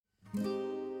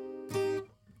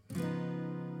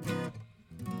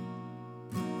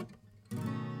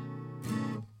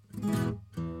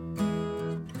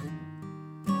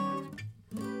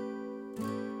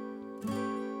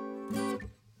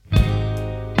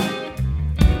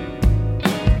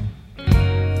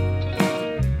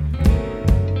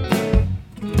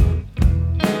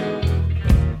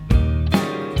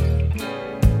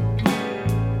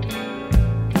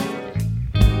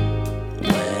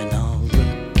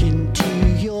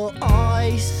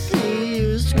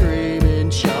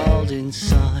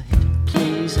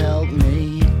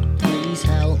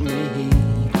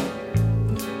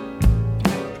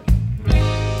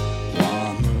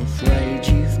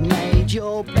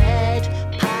bed,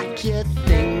 pack your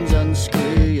things,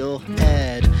 unscrew your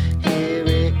head. Here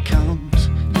it comes,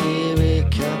 here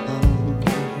it comes.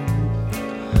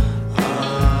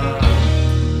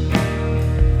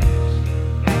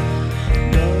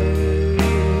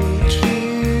 Don't you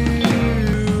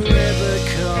ever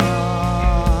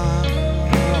come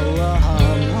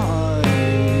home anymore?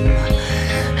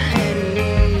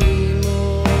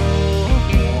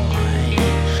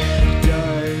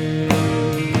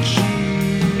 Don't you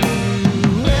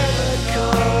ever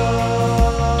come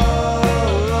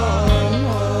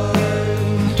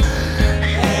home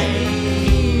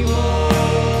anymore?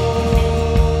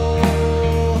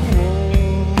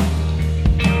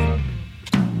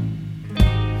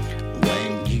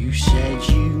 When you said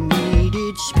you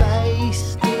needed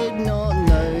space, did not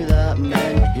know that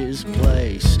meant his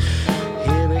place.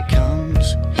 Here it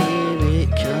comes, here it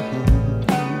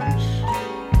comes.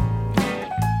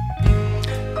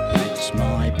 It's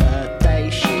my bad.